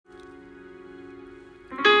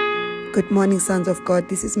Good morning, sons of God.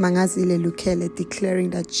 This is Mangazile Lukele declaring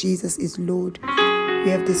that Jesus is Lord. We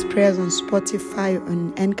have these prayers on Spotify,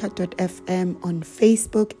 on Anchor.fm, on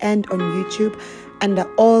Facebook, and on YouTube under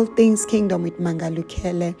All Things Kingdom with Manga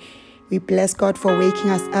Lukele. We bless God for waking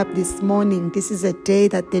us up this morning. This is a day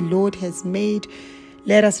that the Lord has made.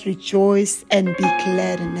 Let us rejoice and be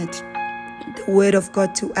glad in it. The word of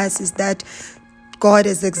God to us is that God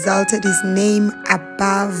has exalted his name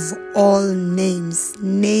above all names.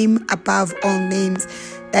 Name above all names.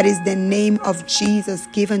 That is the name of Jesus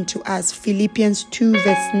given to us. Philippians 2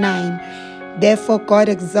 verse 9. Therefore God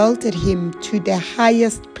exalted him to the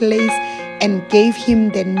highest place and gave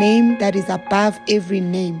him the name that is above every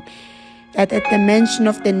name. That at the mention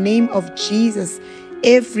of the name of Jesus,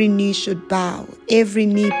 every knee should bow. Every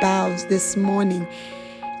knee bows this morning.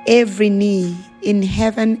 Every knee in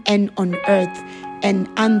heaven and on earth and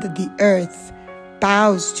under the earth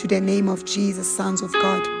bows to the name of Jesus, sons of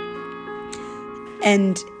God.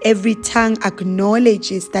 And every tongue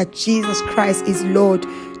acknowledges that Jesus Christ is Lord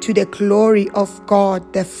to the glory of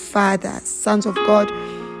God the Father. Sons of God,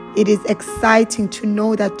 it is exciting to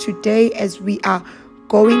know that today, as we are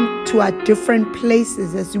going to our different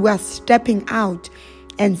places, as we are stepping out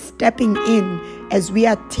and stepping in, as we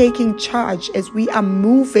are taking charge, as we are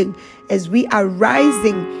moving, as we are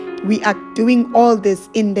rising, we are doing all this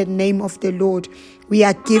in the name of the Lord. We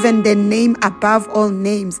are given the name above all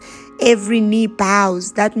names. Every knee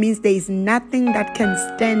bows. That means there is nothing that can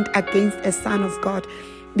stand against a son of God.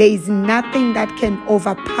 There is nothing that can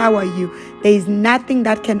overpower you. There is nothing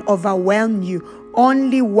that can overwhelm you.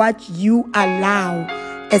 Only what you allow.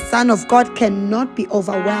 A son of God cannot be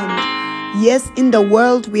overwhelmed. Yes, in the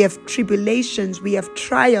world we have tribulations, we have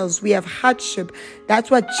trials, we have hardship. That's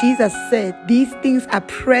what Jesus said. These things are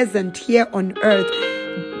present here on earth.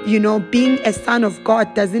 You know, being a son of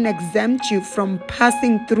God doesn't exempt you from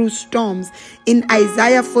passing through storms. In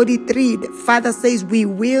Isaiah 43, the Father says we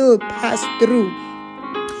will pass through.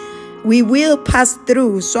 We will pass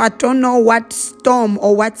through. So I don't know what storm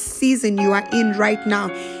or what season you are in right now.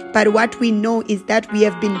 But what we know is that we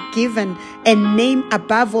have been given a name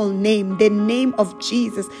above all name, the name of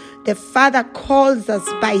Jesus. The Father calls us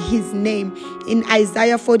by his name. In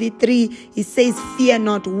Isaiah 43, he says, fear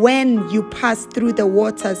not, when you pass through the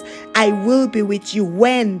waters, I will be with you.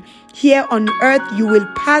 When? Here on earth, you will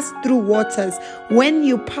pass through waters. When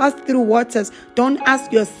you pass through waters, don't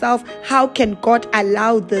ask yourself, how can God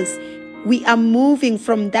allow this? We are moving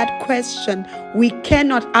from that question. We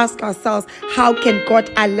cannot ask ourselves, how can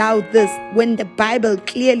God allow this? When the Bible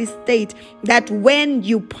clearly states that when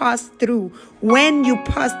you pass through, when you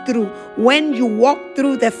walk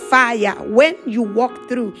through the fire, when you walk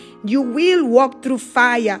through, you will walk through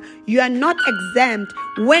fire. You are not exempt.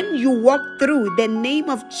 When you walk through, the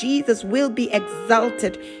name of Jesus will be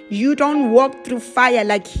exalted. You don't walk through fire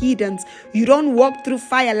like heathens. You don't walk through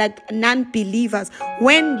fire like non-believers.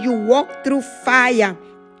 When you walk through fire,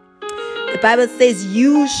 the Bible says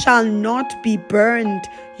you shall not be burned.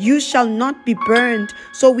 You shall not be burned.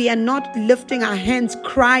 So we are not lifting our hands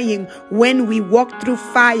crying when we walk through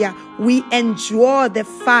fire. We endure the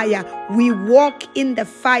fire. We walk in the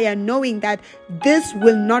fire knowing that this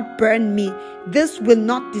will not burn me. This will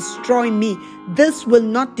not destroy me. This will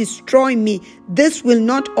not destroy me. This will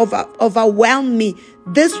not overwhelm me.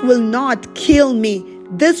 This will not kill me.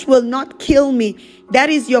 This will not kill me. That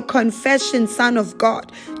is your confession, son of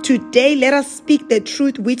God. Today, let us speak the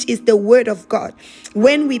truth, which is the word of God.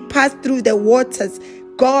 When we pass through the waters,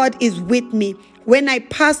 God is with me. When I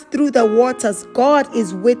pass through the waters, God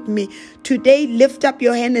is with me. Today, lift up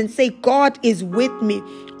your hand and say, God is with me.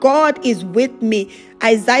 God is with me.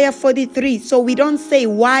 Isaiah 43. So we don't say,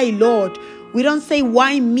 why, Lord? We don't say,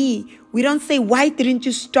 why me? We don't say, why didn't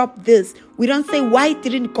you stop this? We don't say, why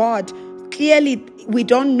didn't God? Clearly, we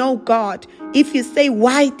don't know God. If you say,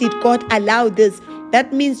 why did God allow this?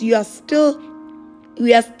 That means we are still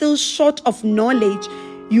short of knowledge.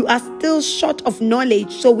 You are still short of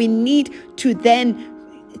knowledge. So we need to then,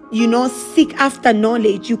 seek after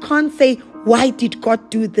knowledge. You can't say, why did God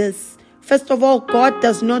do this? First of all, God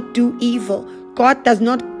does not do evil. God does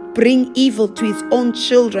not bring evil to his own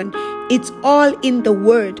children. It's all in the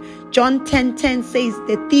word. John 10:10 says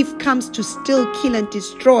the thief comes to steal, kill, and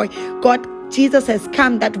destroy. Jesus has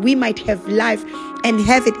come that we might have life and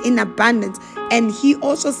have it in abundance. And he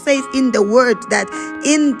also says in the word that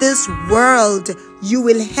in this world you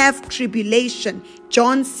will have tribulation.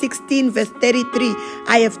 John 16 verse 33.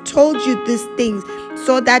 I have told you these things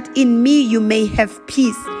so that in me you may have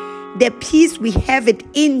peace. The peace we have it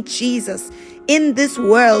in Jesus. In this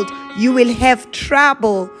world you will have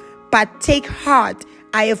trouble, but take heart.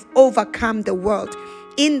 I have overcome the world.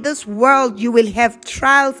 In this world, you will have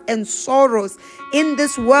trials and sorrows. In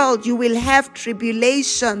this world, you will have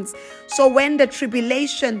tribulations. So when the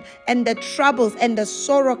tribulation and the troubles and the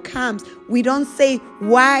sorrow comes, we don't say,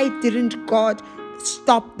 why didn't God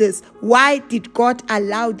stop this? Why did God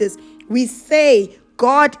allow this? We say,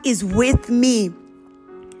 God is with me.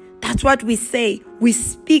 That's what we say. We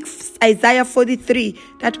speak Isaiah 43,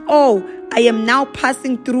 that, oh, I am now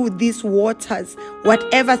passing through these waters.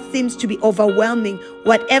 Whatever seems to be overwhelming,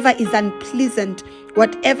 whatever is unpleasant,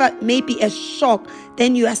 whatever may be a shock,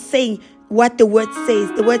 then you are saying what the word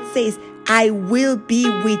says. The word says, I will be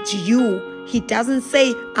with you. He doesn't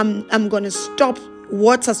say, I'm going to stop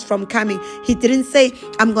waters from coming. He didn't say,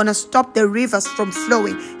 I'm going to stop the rivers from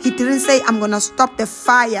flowing. He didn't say, I'm going to stop the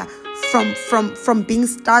fire from being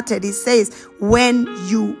started. He says, when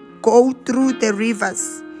you go through the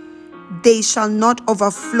rivers, they shall not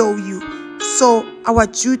overflow you. So our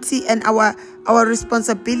duty and our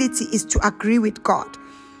responsibility is to agree with God.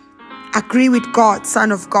 Agree with God,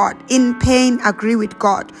 Son of God. In pain, agree with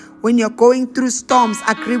God. When you're going through storms,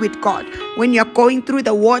 agree with God. When you're going through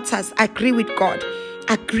the waters, agree with God.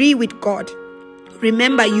 Agree with God.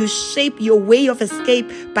 Remember, you shape your way of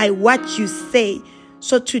escape by what you say.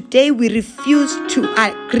 So today we refuse to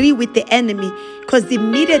agree with the enemy, because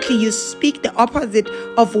immediately you speak the opposite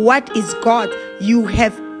of what is God. You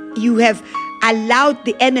have allowed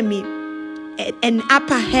the enemy an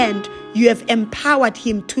upper hand. You have empowered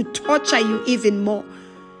him to torture you even more.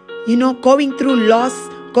 Going through loss,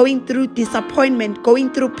 going through disappointment,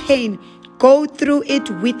 going through pain, go through it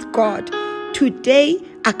with God. Today,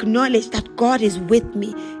 acknowledge that God is with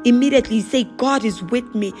me. Immediately you say, God is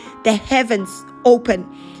with me. The heavens open.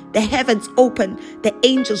 The heavens open. The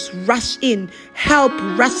angels rush in. Help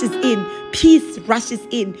rushes in. Peace rushes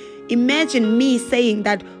in. Imagine me saying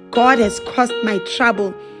that God has caused my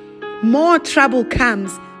trouble. More trouble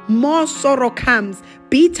comes. More sorrow comes.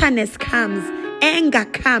 Bitterness comes. Anger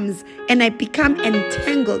comes. And I become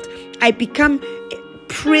entangled. I become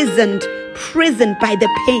imprisoned by the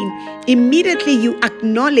pain. Immediately you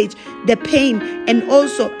acknowledge the pain and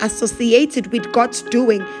also associate it with God's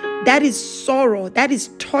doing. That is sorrow. That is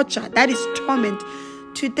torture. That is torment.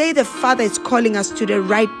 Today the Father is calling us to the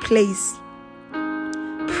right place.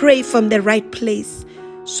 Pray from the right place.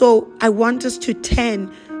 So I want us to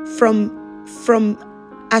turn from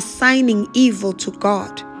assigning evil to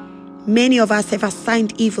God. Many of us have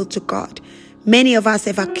assigned evil to God. Many of us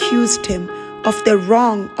have accused him of the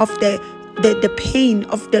wrong, of the pain,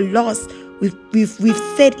 of the loss. We've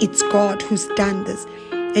said it's God who's done this.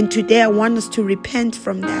 And today I want us to repent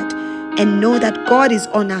from that and know that God is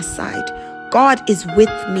on our side. God is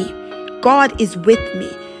with me. God is with me.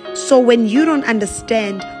 So when you don't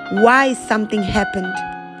understand why something happened,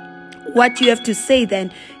 what you have to say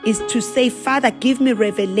then is to say, Father, give me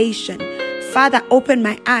revelation. Father, open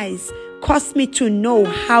my eyes. Cause me to know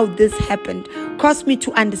how this happened. Cause me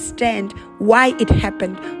to understand why it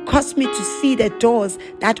happened. Cause me to see the doors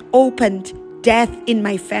that opened death in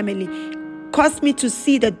my family. Cause me to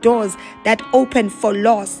see the doors that opened for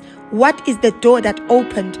loss. What is the door that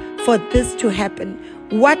opened for this to happen?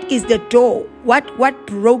 What is the door? What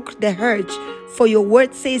broke the hedge? For your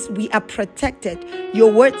word says we are protected.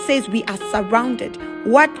 Your word says we are surrounded.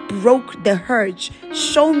 What broke the hedge?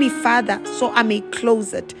 Show me, Father, so I may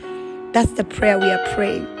close it. That's the prayer we are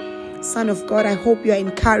praying. Son of God, I hope you are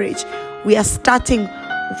encouraged. We are starting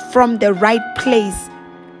from the right place.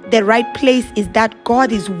 The right place is that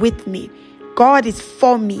God is with me. God is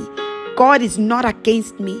for me. God is not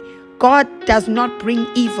against me. God does not bring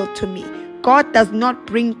evil to me. God does not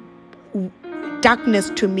bring darkness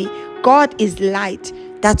to me. God is light.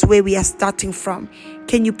 That's where we are starting from.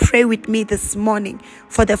 Can you pray with me this morning?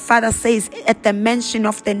 For the Father says, at the mention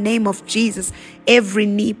of the name of Jesus, every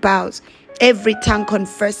knee bows, every tongue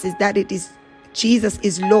confesses that it is Jesus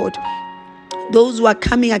is Lord. Those who are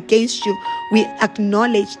coming against you, we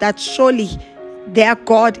acknowledge that surely their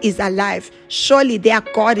God is alive. Surely their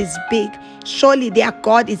God is big. Surely their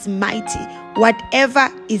God is mighty. Whatever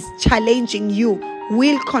is challenging you,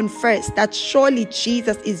 will confess that surely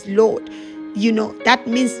Jesus is Lord. That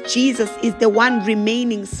means Jesus is the one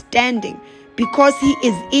remaining standing. Because he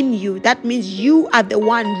is in you, that means you are the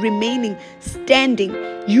one remaining standing.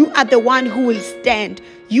 You are the one who will stand.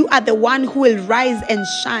 You are the one who will rise and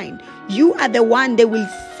shine. You are the one they will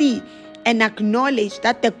see and acknowledge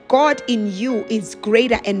that the God in you is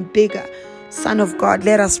greater and bigger. Son of God,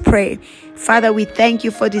 let us pray. Father, we thank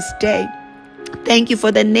you for this day. Thank you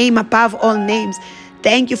for the name above all names.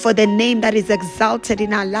 Thank you for the name that is exalted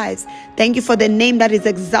in our lives. Thank you for the name that is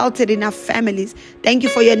exalted in our families. Thank you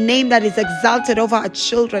for your name that is exalted over our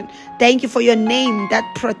children. Thank you for your name that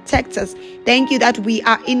protects us. Thank you that we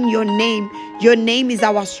are in your name. Your name is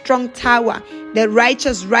our strong tower. The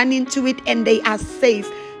righteous run into it and they are safe.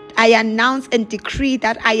 I announce and decree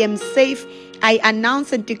that I am safe. I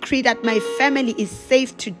announce and decree that my family is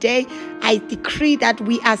safe today. I decree that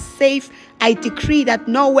we are safe. I decree that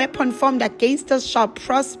no weapon formed against us shall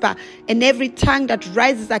prosper, and every tongue that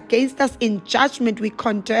rises against us in judgment we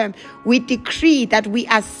condemn. We decree that we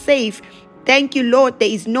are safe. Thank you, Lord. There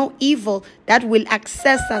is no evil that will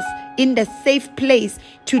access us in the safe place.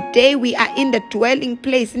 Today we are in the dwelling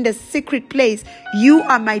place, in the secret place. You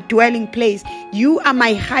are my dwelling place. You are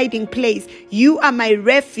my hiding place. You are my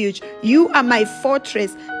refuge. You are my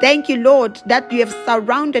fortress. Thank you, Lord, that you have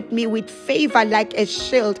surrounded me with favor like a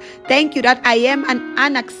shield. Thank you that I am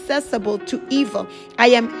inaccessible to evil. I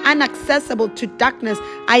am inaccessible to darkness.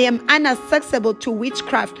 I am inaccessible to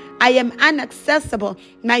witchcraft. I am inaccessible.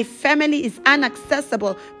 My family is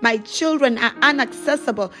inaccessible. My children are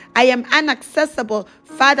inaccessible. I am inaccessible,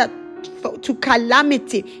 Father, to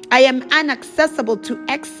calamity. I am inaccessible to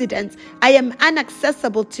accidents. I am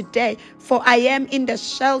inaccessible today, for I am in the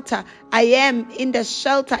shelter. I am in the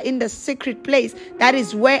shelter, in the secret place. That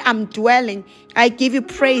is where I'm dwelling. I give you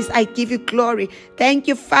praise. I give you glory. Thank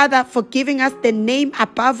you, Father, for giving us the name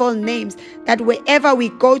above all names, that wherever we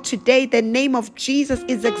go today, the name of Jesus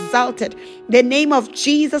is exalted. The name of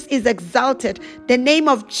Jesus is exalted. The name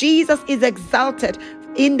of Jesus is exalted.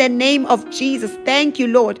 In the name of Jesus, thank you,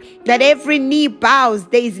 Lord, that every knee bows.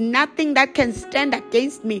 There is nothing that can stand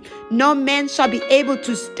against me. No man shall be able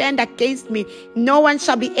to stand against me. No one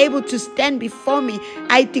shall be able to stand before me.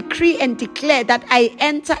 I decree and declare that I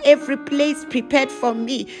enter every place prepared for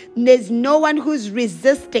me. There's no one who's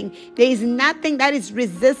resisting. There is nothing that is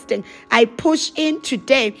resisting. I push in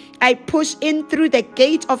today. I push in through the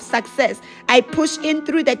gate of success. I push in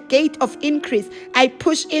through the gate of increase. I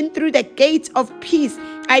push in through the gate of peace.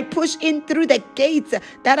 I push in through the gates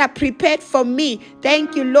that are prepared for me.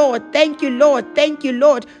 Thank you, Lord. Thank you, Lord. Thank you,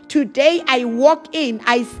 Lord. Today I walk in.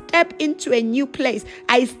 I step into a new place.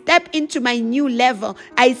 I step into my new level.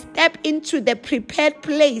 I step into the prepared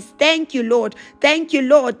place. Thank you, Lord. Thank you,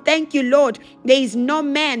 Lord. Thank you, Lord. There is no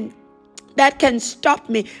man that can stop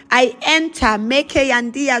me. I enter Meke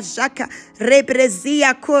Yandia Jaka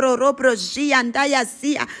Rebrezia Koro Robrojia Andaya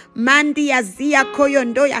Zia Mandia Zia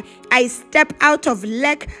Koyondoya. I step out of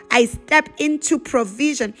lack. I step into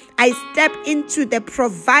provision. I step into the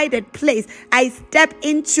provided place. I step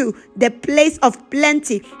into the place of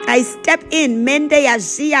plenty. I step in Mendeya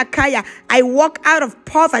Zia Kaya. I walk out of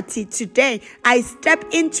poverty today. I step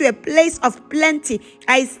into a place of plenty.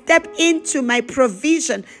 I step into my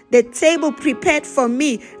provision, the table prepared for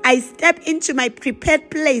me. I step into my prepared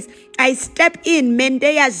place. I step in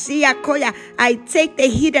Mendeya Zia Koya. I take the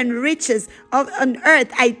hidden riches on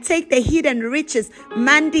earth. I take the hidden riches.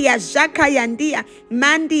 Mandia Jaka Yandia.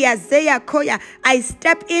 Mandia Zeya Koya. I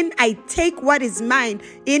step in. I take what is mine.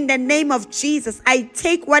 In the name of Jesus, I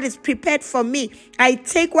take what is prepared for me. I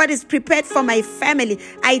take what is prepared for my family.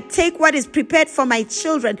 I take what is prepared for my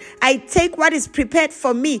children. I take what is prepared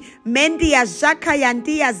for me. Mendia Jaka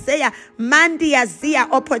Yandia Zeya. Mandia Zia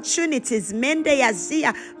opportunities. Mendia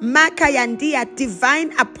Zia. Makayandia,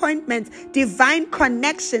 divine appointments, divine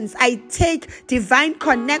connections. I take divine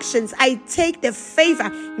connections. I take the favor.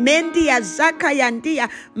 Mendia Zakayandia,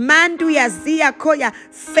 Manduya Zia Koya,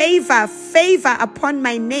 favor upon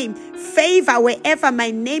my name. Favor wherever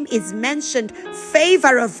my name is mentioned.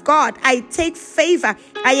 Favor of God. I take favor.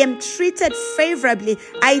 I am treated favorably.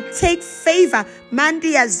 I take favor.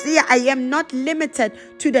 Mandia Zia, I am not limited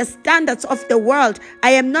to the standards of the world.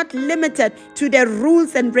 I am not limited to the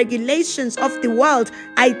rules and regulations of the world.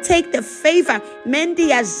 I take the favor.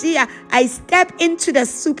 Mendia Zia, I step into the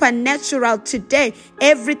supernatural today.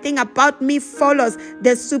 Everything about me follows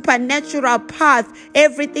the supernatural path.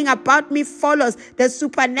 Everything about me follows the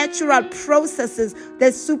supernatural processes,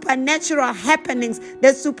 the supernatural happenings,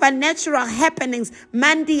 the supernatural happenings.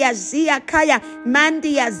 Mandia Zia Kaya,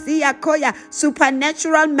 Mandia Zia Koya,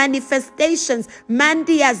 supernatural manifestations.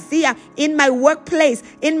 Mandia Zia, in my workplace,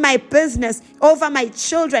 in my business, over my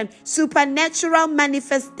children. children, supernatural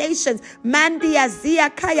manifestations. Mandia Zia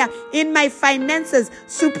Kaya, in my finances,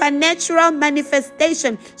 supernatural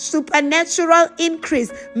manifestation, supernatural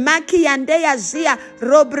increase. Maki Yandeya Zia,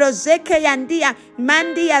 Robrozeke Yandia,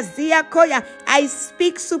 Mandia Zia Koya. I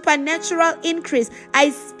speak supernatural increase. I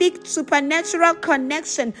speak supernatural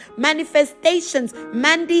connection, manifestations.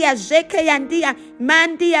 Mandia Zeke Yandia,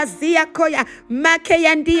 Mandia Zia Koya, Make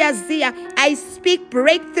Yandia Zia. I speak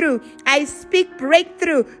breakthrough. I speak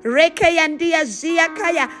breakthrough. Reke Yandia Zia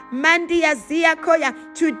Kaya, Mandia Zia Koya.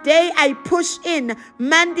 Today I push in.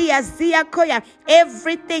 Mandia Zia Koya.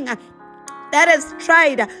 Everything that has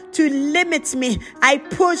tried to limit me, I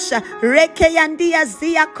push. Rekeyandia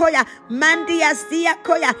Zia Koya, Mandia Zia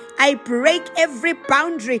Koya. I break every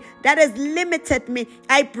boundary that has limited me.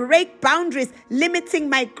 I break boundaries limiting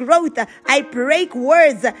my growth. I break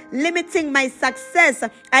words limiting my success.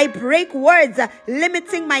 I break words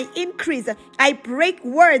limiting my increase. I break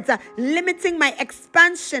words limiting my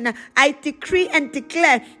expansion. I decree and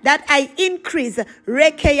declare that I increase.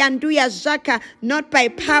 Rekeyanduya Jaka, not by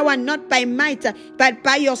power, not by might, but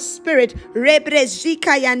by your spirit.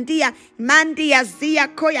 Rebrejika Yandia, Mandia Zia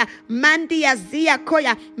Koya, Mandia Zia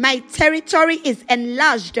Koya. My territory is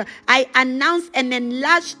enlarged. I announce an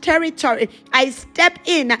enlarged territory. I step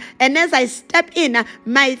in, and as I step in,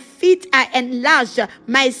 my feet are enlarged.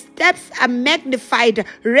 My steps are magnified.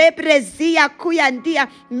 Rebrezia Kuyandia,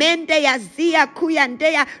 Mendeya Zia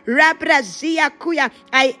Kuyandeya, Rabrazia Kuya.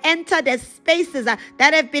 I enter the spaces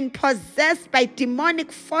that have been possessed by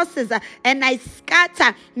demonic forces, and I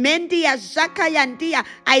scatter. Mendia Jakayandia.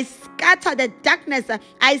 I scatter the darkness.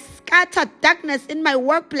 I scatter darkness in my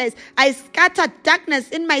workplace. I scatter darkness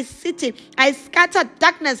in my city. I scatter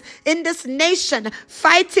darkness in this nation,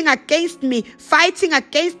 fighting against me, fighting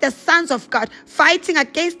against the sons of God, fighting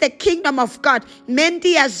against the kingdom of God.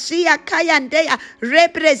 Mendia Zia Kayandeya,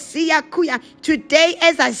 Rebrezia Kuya. Today,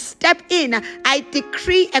 as I step in, I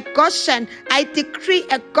decree a Goshen. I decree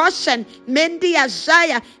a Goshen. Mendia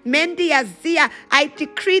Zaya, Mendia Zia. I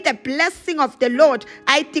decree the blessing of the Lord.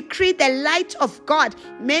 I decree the light of God.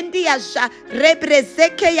 Mendia Zia,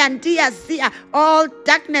 Rebrezeke Yandia Zia. All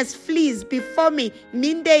darkness flees before me.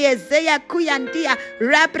 Minde Yezeya Kuyandia,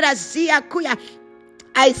 Rabrazia Kuya.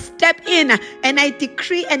 I step in and I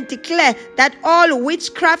decree and declare that all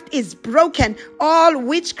witchcraft is broken. All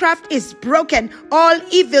witchcraft is broken. All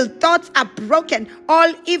evil thoughts are broken.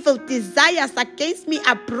 All evil desires against me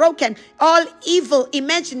are broken. All evil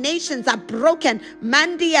imaginations are broken.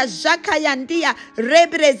 Mandia Jakayandia,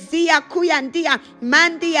 Rebrezia Kuyandia,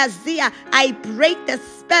 Mandia Zia. I break the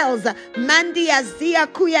spells. Mandia Zia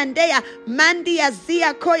Kuyandea, Mandia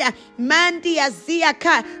Zia Koya, Mandia Zia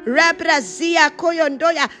Ka, Rabrazia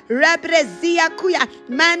Koyondoya, Rabrezia Kuya,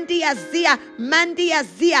 Mandia Zia, Mandia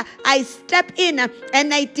Zia. I step in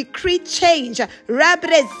and I decree change.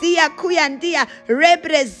 Rabrezia Kuyandia,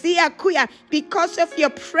 Rebrezia Kuya. Because of your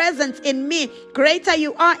presence in me, greater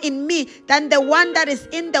you are in me than the one that is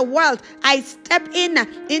in the world. I step in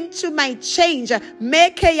into my change.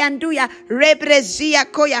 Meke Yanduya, Rebrezia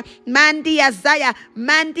Koya, Mandia Zaya,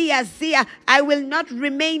 Mandia Zia. I will not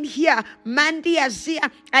remain here. Mandia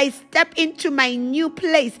Zia. I step into my new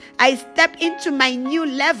place. I step into my new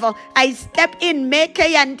level. I step in.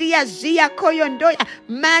 Meke Yandia Zia Koyondoya,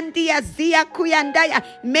 Mandia Zia Kuyandaya,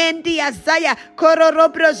 Mendia Zaya,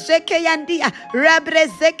 Kororobro Zeke Yandia, Rabre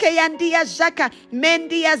Zeke Yandia Zaka,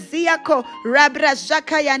 Mendia Ziako, Rabra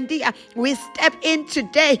Zaka Yandia. We step in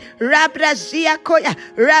today. Rabra Zia Koya,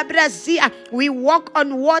 Rabra Zia. We walk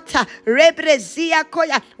on water. Rebre Zia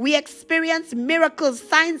Koya. We experience miracles,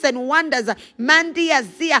 signs, and wonders. Mandia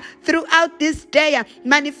Zia. Throughout this day,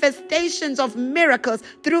 manifestations of miracles.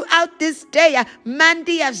 Throughout this day,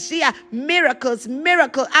 Mandia Zia. Miracles,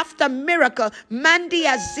 miracle after miracle.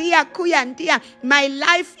 Mandia Zia Kuyandia. My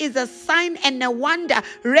life is a sign and a wonder.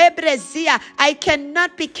 Rebre Zia. I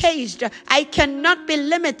cannot be caged. I cannot be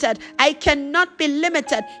limited. I cannot be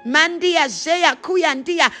limited. Mandia Zia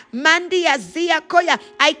Kuyandia. Mandia Zia Koya.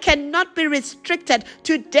 I cannot be restricted.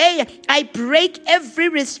 Today, I break every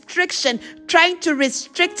restriction trying to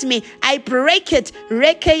restrict me. I break it.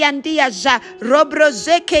 Rekeyandia Ja.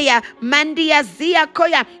 Robrozekeya. Mandia Zia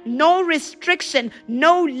Koya. No restriction,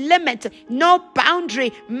 no limit, no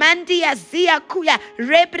boundary. Mandia Zia Kuya.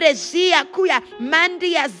 Rebre Zia Kuya.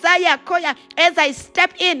 Mandia Zaya Koya. As I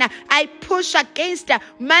step in, I push against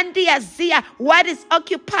Mandia Zia. What is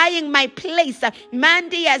occupying my place?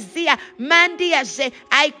 Mandia Zia. Mandia Zia.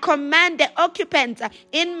 I command the occupants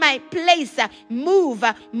in my place, move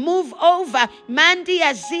over. over.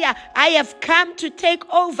 Mandia Zia, I have come to take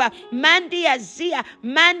over. Mandia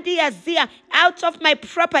Zia, out of my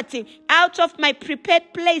property, out of my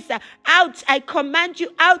prepared place, out. I command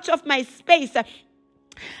you out of my space.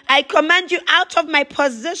 I command you out of my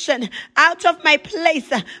position, out of my place.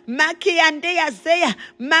 Makiandia Zea,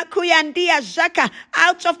 Makuyandia Jaka,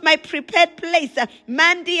 out of my prepared place.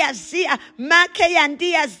 Mandia Zia,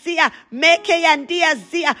 Makiandia Zia, Mekiandia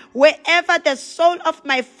Zia, wherever the sole of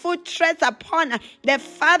my foot treads upon, the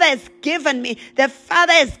Father has given me. The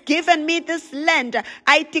Father has given me this land.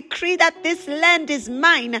 I decree that this land is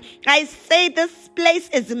mine. I say this place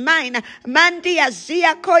is mine. Mandia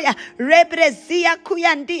Zia Koya, Rebre Zia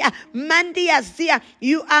Kuya. Mandia Zia,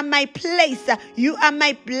 you are my place. You are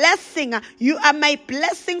my blessing. You are my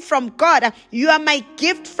blessing from God. You are my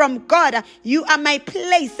gift from God. You are my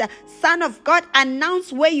place. Son of God,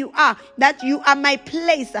 announce where you are, that you are my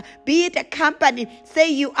place. Be it a company,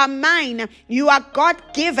 say you are mine. You are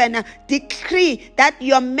God-given. Decree that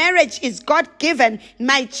your marriage is God-given.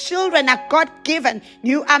 My children are God-given.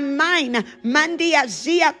 You are mine. Mandia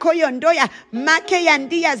Zia Koyondoya,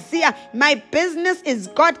 Makeyandia Zia. My business is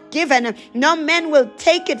God-given. No man will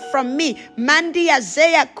take it from me. Mandia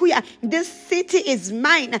Zia Kuya. This city is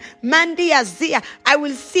mine. Mandia Zia. I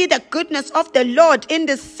will see the goodness of the Lord in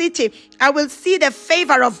the city. I will see the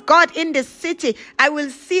favor of God in the city. I will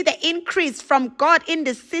see the increase from God in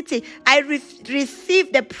the city. I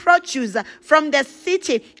receive the produce from the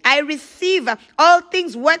city. I receive all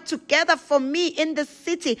things work together for me in the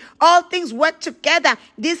city. All things work together.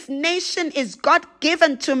 This nation is God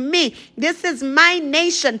given to me. This is my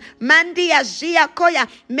nation. Mandia Zia Koya,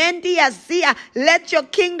 Mendia Zia. Let your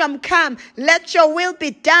kingdom come. Let your will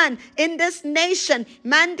be done in this nation.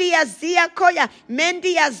 Mandia Zia Koya,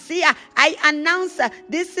 Mendia Zia. I announce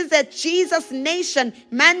this is a Jesus nation.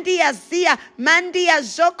 Mandia Zia, Mandia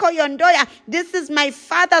Zoko Yondoya. This is my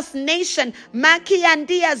Father's nation. Maki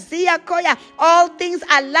Andia Zia Koya. All things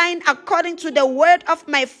aligned according to the word of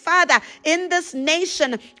my Father in this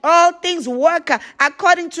nation. All things work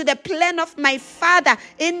according to the plan of my Father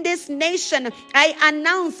in this nation. I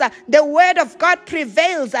announce the word of God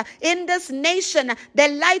prevails in this nation. The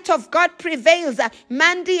light of God prevails.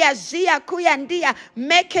 Mandia Zia Kuyandia,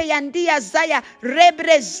 Meke Yandia Zaya,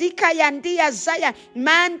 Rebre Zika Yandia Zaya,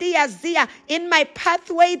 Mandia Zia. In my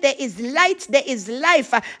pathway there is light, there is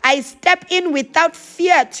life. I step in without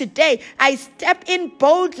fear today. I step in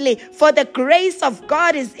boldly, for the grace of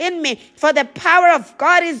God is in me, for the power of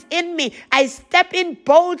God is in me. I step in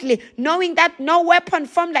boldly, knowing that no weapon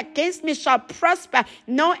formed against me shall prosper.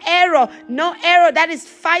 No arrow that is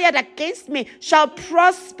fired against me shall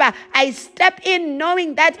prosper. I step in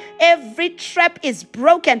knowing that every trap is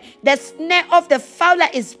broken. The snare of the fowler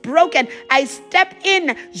is broken. I step in.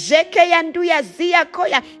 Jeke yanduya zia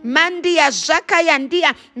koya. Mandia jaka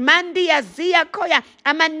yandia. Mandia zia koya.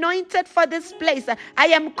 I'm anointed for this place. I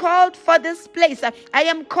am called for this place. I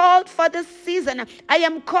am called for this season. I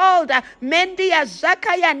am called. Mendia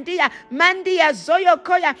jaka yandia. Mandia zoyo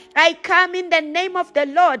koya. I come in the name of the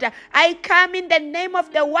Lord. I come in the name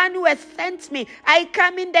of the one who has sent me. I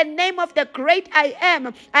come in the name of the great I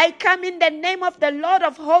am. I come in the name of the Lord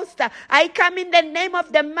of hosts. I come in the name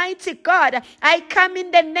of the mighty God. I come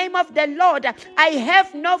in the name of the Lord. I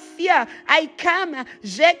have no fear. I come.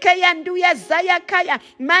 Jekeyanduya zayakaya.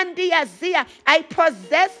 Mandia zia. I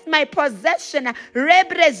possess my possession.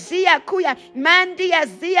 Rebre zia kuya. Mandia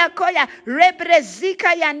zia koya. Rebre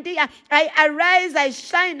zika yandia. I arise, I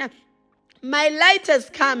shine. My light has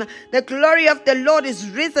come. The glory of the Lord is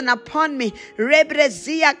risen upon me. Rebre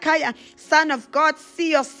zia kaya. Son of God,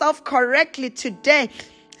 see yourself correctly today.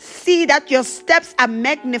 See that your steps are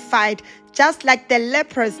magnified. Just like the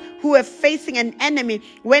lepers who were facing an enemy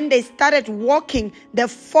when they started walking, the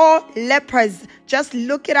 4 lepers, just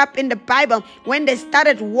look it up in the Bible. When they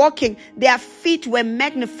started walking, their feet were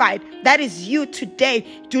magnified. That is you today.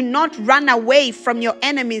 Do not run away from your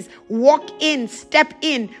enemies. Walk in, step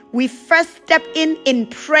in. We first step in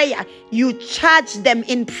prayer. You charge them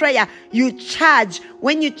in prayer. You charge.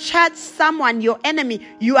 When you charge someone, your enemy,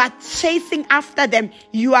 you are chasing after them.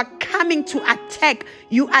 You are coming to attack.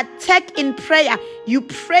 You attack in prayer. You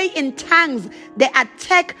pray in tongues. The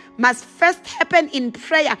attack must first happen in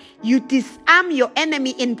prayer. You disarm your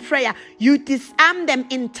enemy in prayer. You disarm them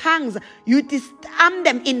in tongues. You disarm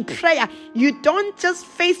them in prayer. You don't just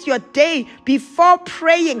face your day before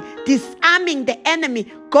praying, disarming the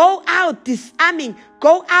enemy. Go out disarming.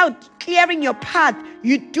 Go out clearing your path.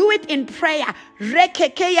 You do it in prayer.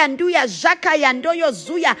 Rekeke yanduya zaka yandoyo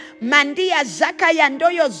zuya. Mandia zaka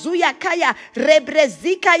yandoyo zuya kaya.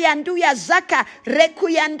 Rebrezika yanduya zaka.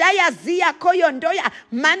 Rekuyandaya zia koyondoya.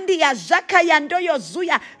 Mandia Mandia Zakayandoyo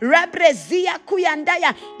Zuya Rabrezia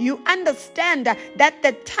Kuyandaya. You understand that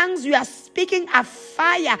the tongues you are speaking are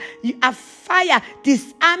fire. You are fire,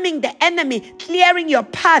 disarming the enemy, clearing your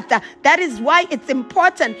path. That is why it's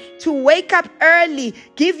important to wake up early.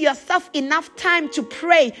 Give yourself enough time to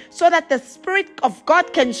pray so that the Spirit of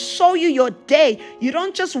God can show you your day. You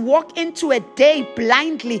don't just walk into a day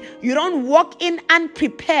blindly. You don't walk in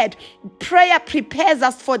unprepared. Prayer prepares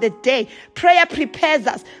us for the day. Prayer prepares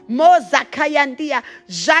us. Mo Zakayandia,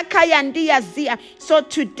 Zakayandia Zia. So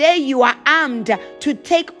today you are armed to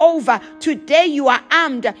take over. Today you are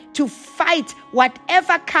armed to fight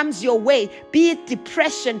whatever comes your way, be it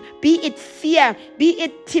depression, be it fear, be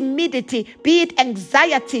it timidity, be it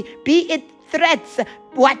anxiety, be it threats,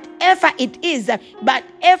 whatever it is,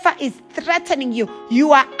 whatever is threatening you,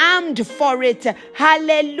 you are armed for it.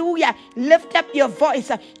 Hallelujah. Lift up your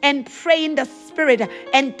voice and pray in the Spirit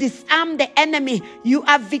and disarm the enemy. You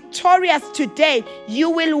are victorious today. You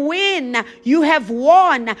will win. You have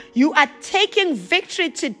won. You are taking victory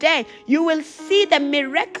today. You will see the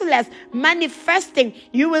miraculous manifesting.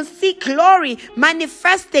 You will see glory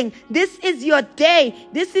manifesting. This is your day.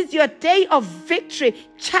 This is your day of victory.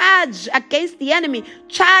 Charge against the enemy.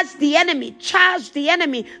 Charge the enemy. Charge the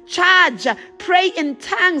enemy. Charge. Pray in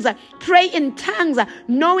tongues. Pray in tongues.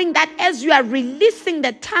 Knowing that as you are releasing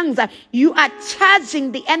the tongues, you are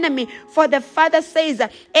charging the enemy. For the Father says,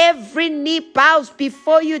 every knee bows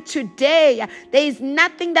before you today. There is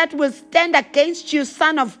nothing that will stand against you,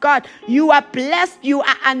 Son of God. You are blessed. You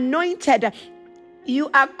are anointed.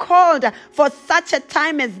 You are called for such a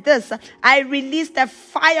time as this. I release the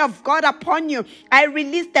fire of God upon you. I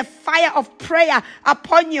release the fire of prayer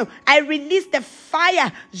upon you. I release the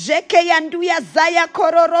fire. Jekeyanduya Zaya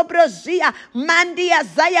Kororobrozia. Mandia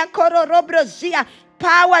Zaya Kororobrozia.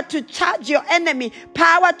 Power to charge your enemy.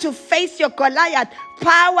 Power to face your Goliath.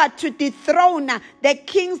 Power to dethrone the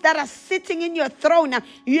kings that are sitting in your throne.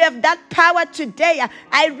 You have that power today.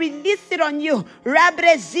 I release it on you.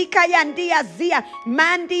 Rabre Zika Yandia Zia,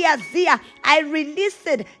 Mandia Zia. I release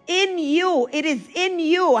it in you. It is in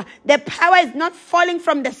you. The power is not falling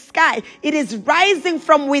from the sky. It is rising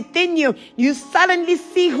from within you. You suddenly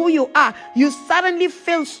see who you are. You suddenly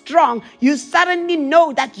feel strong. You suddenly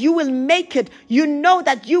know that you will make it. You know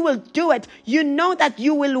that you will do it. You know that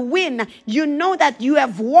you will win. You know that you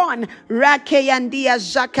have won. Rakeyandia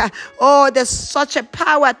Jaka. Oh, there's such a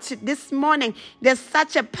power this morning. There's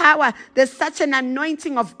such a power. There's such an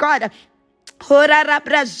anointing of God.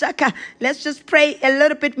 Let's just pray a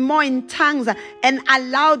little bit more in tongues and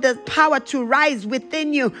allow the power to rise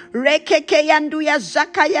within you. My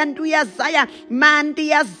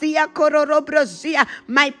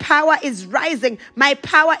power is rising. My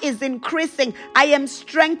power is increasing. I am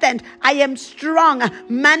strengthened. I am strong.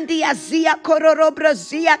 Mandia zia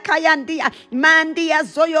kororobrozia kayandia. Mandia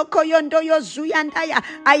zoyo koyondoyo zuyandaya.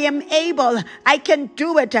 I am able. I can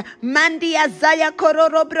do it. Mandia zaya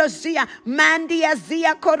kororobrozia. Mandia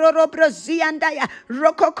zia kororobrozia ndaya.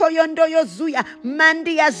 Rokokoyondoyo zuya.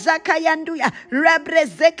 Mandia zakayanduya.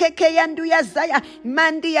 Rabrezeke zaya.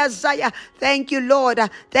 Mandia zaya. Thank you, Lord.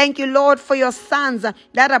 Thank you, Lord, for your sons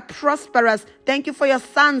that are prosperous. Thank you for your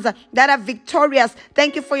sons that are victorious.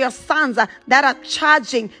 Thank you for your sons that are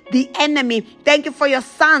charging the enemy. Thank you for your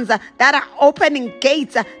sons that are opening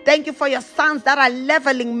gates. Thank you for your sons that are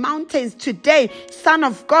leveling mountains today. Son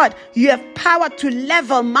of God, you have power to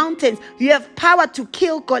level mountains. You have power to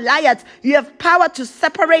kill Goliath. You have power to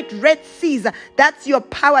separate Red Seas. That's your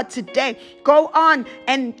power today. Go on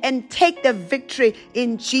and take the victory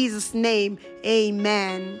in Jesus' name.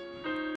 Amen.